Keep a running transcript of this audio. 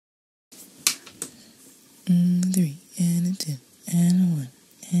Three, and a two, and a one,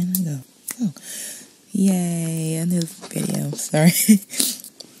 and a go. Oh, yay, a new video. Sorry.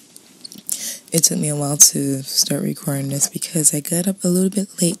 It took me a while to start recording this because I got up a little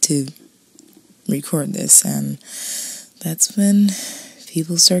bit late to record this, and that's when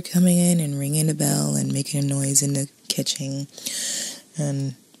people start coming in and ringing the bell and making a noise in the kitchen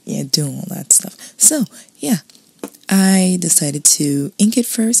and doing all that stuff. So I decided to ink it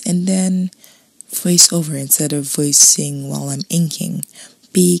first and then voice over instead of voicing while I'm inking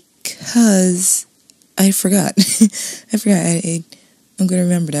because I forgot. I'm gonna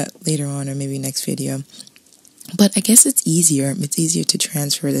remember that later on, or maybe next video. But I guess it's easier. It's easier to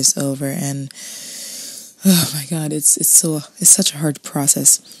transfer this over, and oh my god, it's such a hard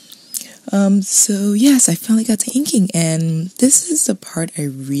process. So yes, I finally got to inking, and this is the part I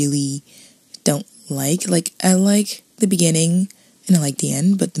really don't like. Like, I like the beginning and I like the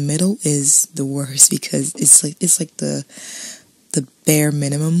end, but the middle is the worst because it's like the bare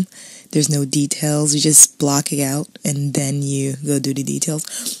minimum. There's no details. You just block it out and then you go do the details.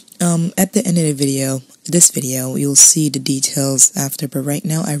 At the end of this video, you'll see the details after, but right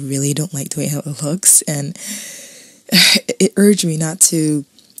now I really don't like the way how it looks, and it urged me not to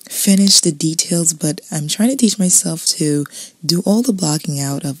finish the details, but I'm trying to teach myself to do all the blocking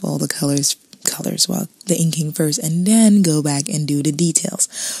out of all the colors, well, the inking first, and then go back and do the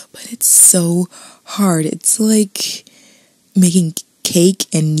details. But it's so hard. It's like making cake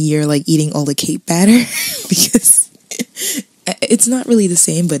and you're like eating all the cake batter because it's not really the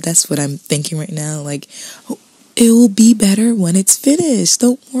same, but that's what I'm thinking right now. Like, oh, it will be better when it's finished,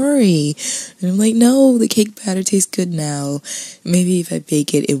 don't worry. And I'm like, no, the cake batter tastes good now. Maybe if I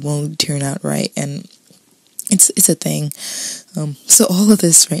bake it, it won't turn out right, and it's a thing. So all of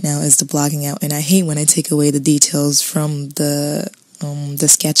this right now is the blocking out, and I hate when I take away the details from the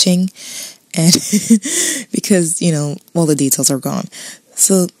sketching, and because all the details are gone.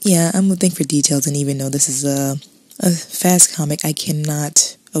 So yeah, I'm looking for details, and even though this is a fast comic, I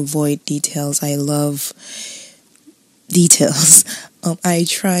cannot avoid details. I love details. I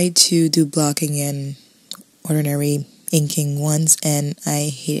tried to do blocking in ordinary inking once, and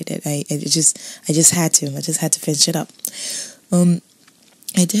I hated it. I just had to finish it up.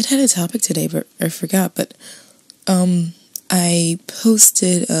 I did have a topic today, but I forgot. But I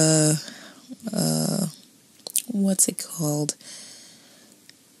posted what's it called?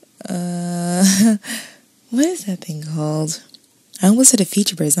 What is that thing called? I almost said a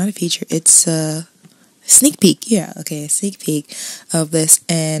feature, but it's not a feature. It's a sneak peek. Yeah, okay, a sneak peek of this,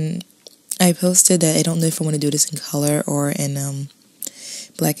 and I posted that I don't know if I want to do this in color or in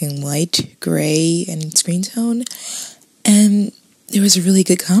black and white, gray, and screen tone. And there was a really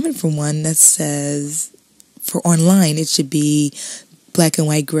good comment from one that says, for online, it should be black and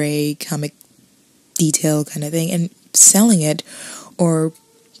white, gray, comic detail kind of thing, and selling it or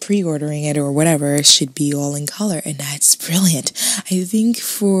pre-ordering it or whatever should be all in color, and that's brilliant. I think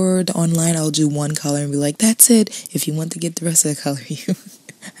for the online, I'll do one color and be like, that's it. If you want to get the rest of the color, you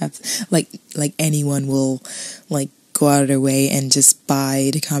have to, like anyone will like go out of their way and just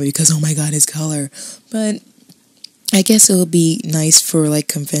buy the comic because, oh my god, it's color. But I guess it will be nice for like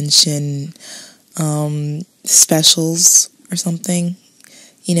convention specials or something.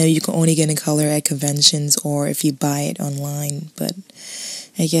 You can only get in color at conventions or if you buy it online, but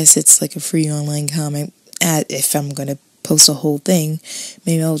I guess it's like a free online comic. If I'm going to post a whole thing,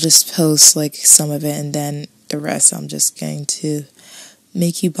 maybe I'll just post like some of it, and then the rest I'm just going to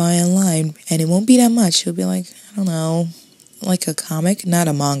make you buy online, and it won't be that much. It'll be like, I don't know, like a comic, not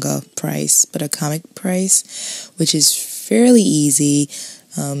a manga price, but a comic price, which is fairly easy,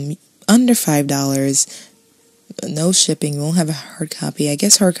 under $5, no shipping. You won't have a hard copy. I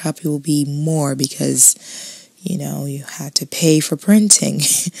guess hard copy will be more because you had to pay for printing,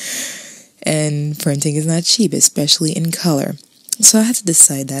 and printing is not cheap, especially in color. So I had to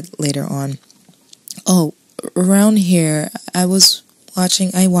decide that later on. Oh, around here, I watch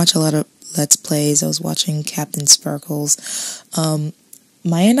a lot of Let's Plays. I was watching Captain Sparkle's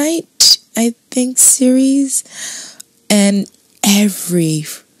Maya Night, I think, series, and every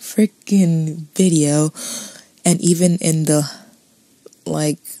freaking video, and even in the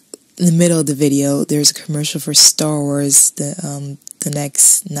middle of the video, there's a commercial for Star Wars, the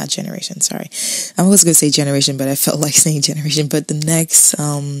next, not generation, sorry. I was going to say generation, but I felt like saying generation, but the next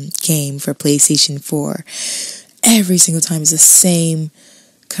game for PlayStation 4. Every single time is the same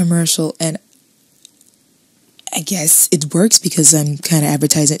commercial, and I guess it works because I'm kind of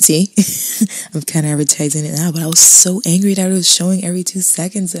advertising it. See? I'm kind of advertising it now, but I was so angry that it was showing every 2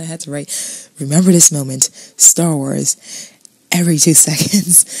 seconds that I had to write, remember this moment, Star Wars, every 2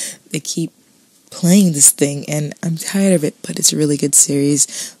 seconds. They keep playing this thing, and I'm tired of it, but it's a really good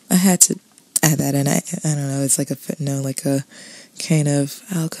series. I had to add that in. I don't know, it's like a footnote, like a kind of,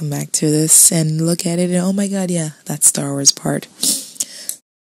 I'll come back to this and look at it, and oh my god, yeah, that Star Wars part.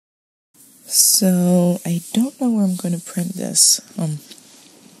 So, I don't know where I'm going to print this.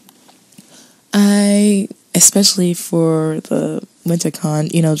 Especially for the WinterCon,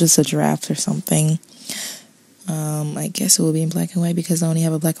 just a draft or something. I guess it will be in black and white because I only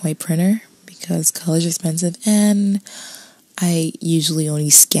have a black and white printer because color's expensive, and I usually only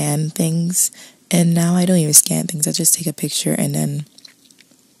scan things, and now I don't even scan things. I just take a picture and then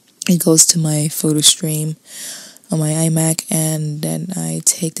it goes to my photo stream on my iMac, and then I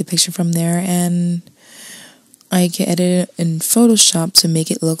take the picture from there and I can edit it in Photoshop to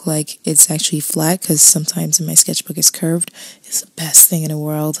make it look like it's actually flat, because sometimes in my sketchbook it's curved. It's the best thing in the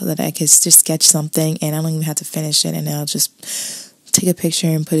world that I can just sketch something and I don't even have to finish it, and I'll just take a picture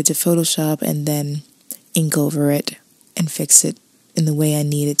and put it to Photoshop and then ink over it and fix it in the way I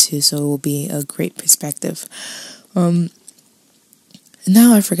need it to, so it will be a great perspective.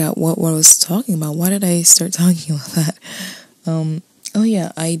 Now I forgot what I was talking about. Why did I start talking about that? Oh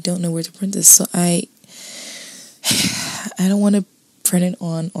yeah, I don't know where to print this, so I don't want to print it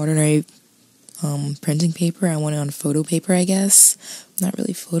on ordinary printing paper. I want it on photo paper, I guess. Not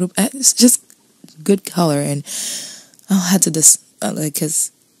really photo. It's just good color, and I'll have to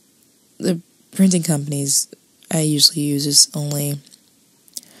because the printing companies I usually use is only,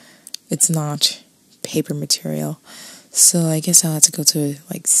 it's not paper material. So I guess I'll have to go to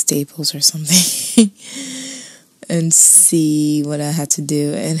like Staples or something and see what I have to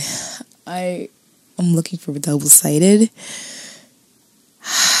do. And I'm looking for double-sided,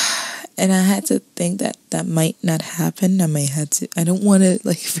 and I had to think that might not happen. I don't want to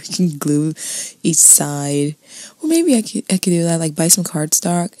like freaking glue each side, or maybe I could do that, like buy some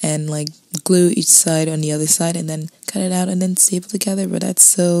cardstock and like glue each side on the other side and then cut it out and then staple together, but that's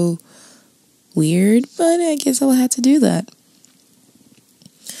so weird, but I guess I'll have to do that.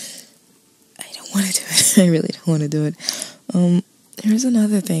 I don't want to do it. I really don't want to do it. Here's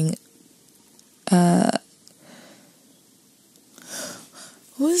another thing.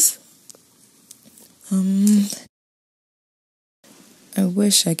 I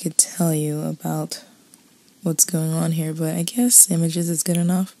wish I could tell you about what's going on here, but I guess images is good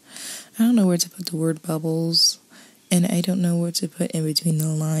enough. I don't know where to put the word bubbles, and I don't know where to put in between the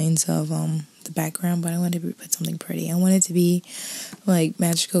lines of the background, but I wanted to put something pretty. I want it to be like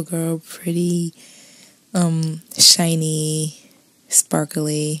magical girl, pretty, shiny,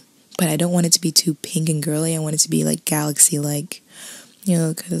 sparkly, but I don't want it to be too pink and girly. I want it to be like galaxy-like,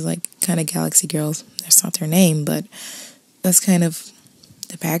 because like kind of Galaxy Girls, that's not their name, but that's kind of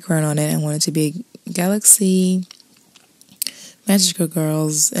the background on it. I want it to be galaxy, magical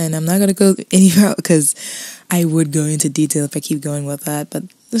girls, and I'm not going to go anywhere because I would go into detail if I keep going with that, but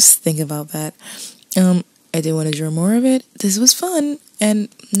just think about that. I did want to draw more of it. This was fun, and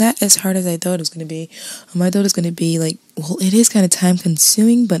not as hard as I thought it was going to be. I thought it was going to be like, well, it is kind of time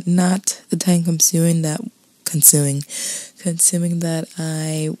consuming, but not the time consuming that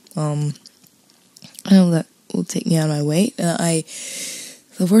I know that will take me out of my way.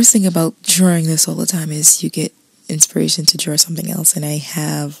 The worst thing about drawing this all the time is you get inspiration to draw something else, and I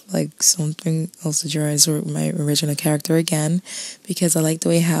have like something else to draw as my original character again, because I like the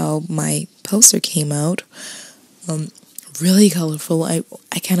way how my poster came out. Really colorful. I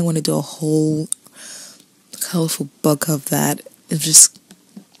kind of want to do a whole colorful book of that. It's just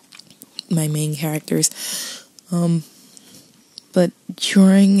my main characters. But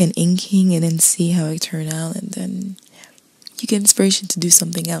drawing and inking and then see how it turned out, and then you get inspiration to do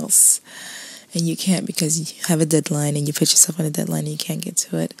something else. And you can't because you have a deadline and you put yourself on a deadline and you can't get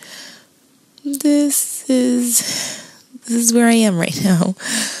to it. This is where I am right now.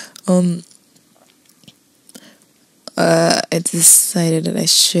 I decided that I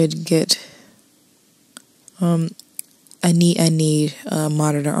should get I need a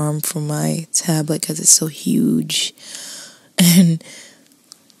monitor arm for my tablet because it's so huge, and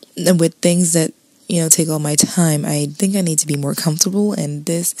with things that take all my time, I think I need to be more comfortable, and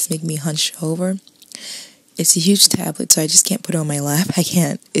this is making me hunch over. It's a huge tablet, so I just can't put it on my lap. I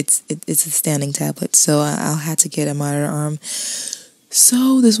can't. It's a standing tablet, so I'll have to get a monitor arm.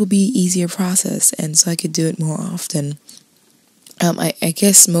 So this will be an easier process, and so I could do it more often. I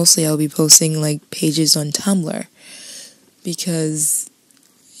guess mostly I'll be posting like pages on Tumblr, because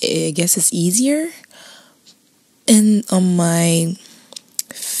I guess it's easier. And on my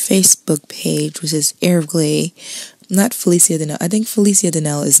Facebook page, which is Air of Glee, not Felicia Donnell. I think Felicia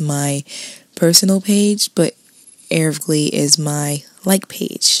Donnell is my personal page, but Air of Glee is my like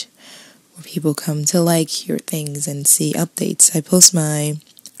page, where people come to like your things and see updates. I post my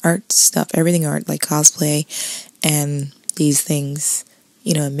art stuff, everything art, like cosplay and these things,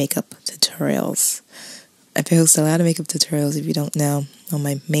 makeup tutorials. I post a lot of makeup tutorials, if you don't know, on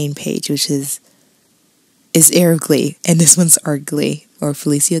my main page, which is Air of Glee, and this one's Art Glee, or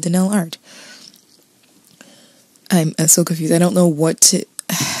Felicia Danelle Art. I'm so confused. I don't know what to...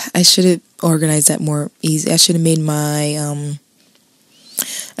 I should have organized that more easy. I should have made my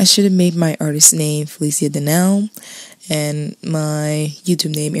artist name Felicia Danelle and my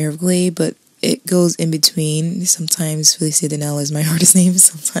YouTube name Air of Glee, but it goes in between. Sometimes Felicia Danelle is my artist name,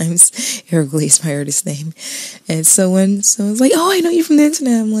 sometimes Air of Glee is my artist name. And so when someone's like, oh, I know you from the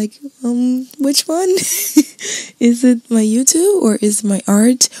internet, I'm like, which one? Is it my YouTube, or is it my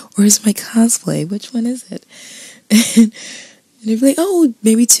art, or is it my cosplay? Which one is it? And they'd be like, oh,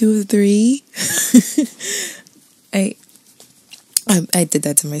 maybe 2 of 3. I did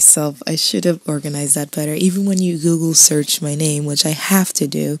that to myself. I should have organized that better. Even when you Google search my name, which I have to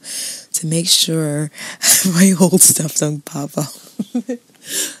do to make sure my old stuff don't pop up.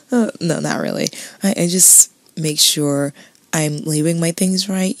 No, not really. I just make sure I'm labeling my things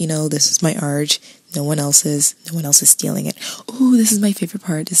right. This is my art. No one else is stealing it. Oh, this is my favorite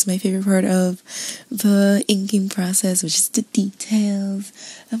part. This is my favorite part of the inking process, which is the details.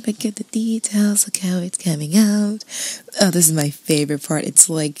 I'm gonna get the details. Look how it's coming out. Oh, this is my favorite part. It's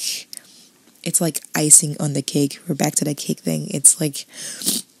like icing on the cake. We're back to that cake thing. It's like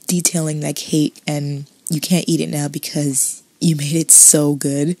detailing that cake, and you can't eat it now because you made it so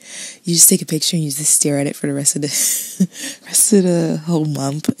good. You just take a picture and you just stare at it for the rest of the whole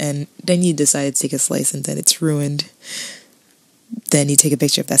month, and then you decide to take a slice, and then it's ruined. Then you take a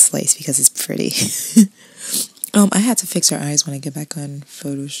picture of that slice because it's pretty. I had to fix her eyes when I get back on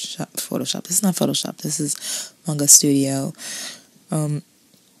Photoshop. This is not Photoshop. This is Manga Studio. I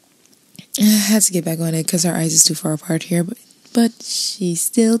had to get back on it because her eyes is too far apart here, but she's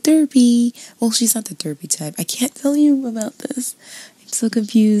still derpy. Well, she's not the derpy type. I can't tell you about this. I'm so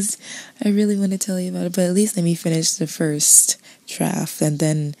confused. I really want to tell you about it, but at least let me finish the first draft, and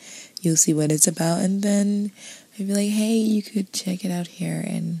then you'll see what it's about, and then I'll be like, hey, you could check it out here,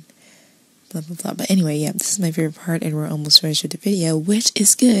 and blah, blah, blah. But anyway, yeah, this is my favorite part, and we're almost finished with the video, which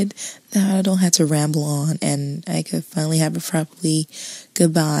is good. Now I don't have to ramble on, and I could finally have a properly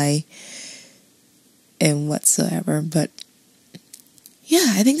goodbye and whatsoever, but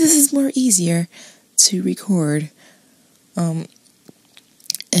yeah, I think this is more easier to record. And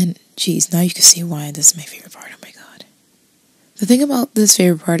geez, now you can see why this is my favorite part. Oh my god. The thing about this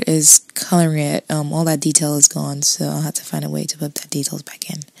favorite part is coloring it. All that detail is gone, so I'll have to find a way to put that details back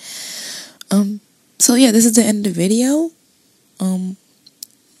in. So yeah, this is the end of the video.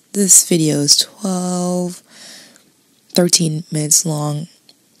 This video is 13 minutes long.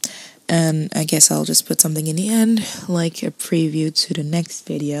 And I guess I'll just put something in the end, like a preview to the next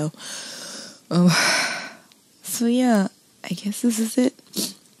video. So yeah, I guess this is it.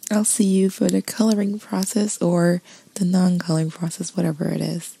 I'll see you for the coloring process or the non-coloring process, whatever it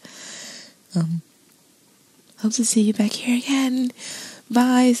is. Hope to see you back here again.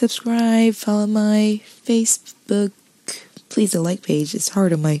 Bye, subscribe, follow my Facebook. Please, the like page. It's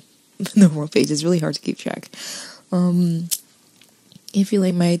hard on my normal page. It's really hard to keep track. If you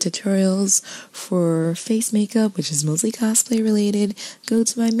like my tutorials for face makeup, which is mostly cosplay related, go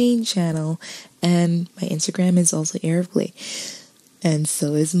to my main channel. And my Instagram is also Air of Glee. And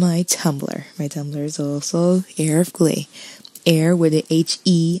so is my Tumblr. My Tumblr is also Air of Glee. Air with a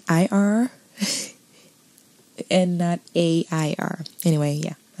H-E-I-R and not A-I-R. Anyway,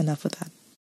 yeah, enough with that.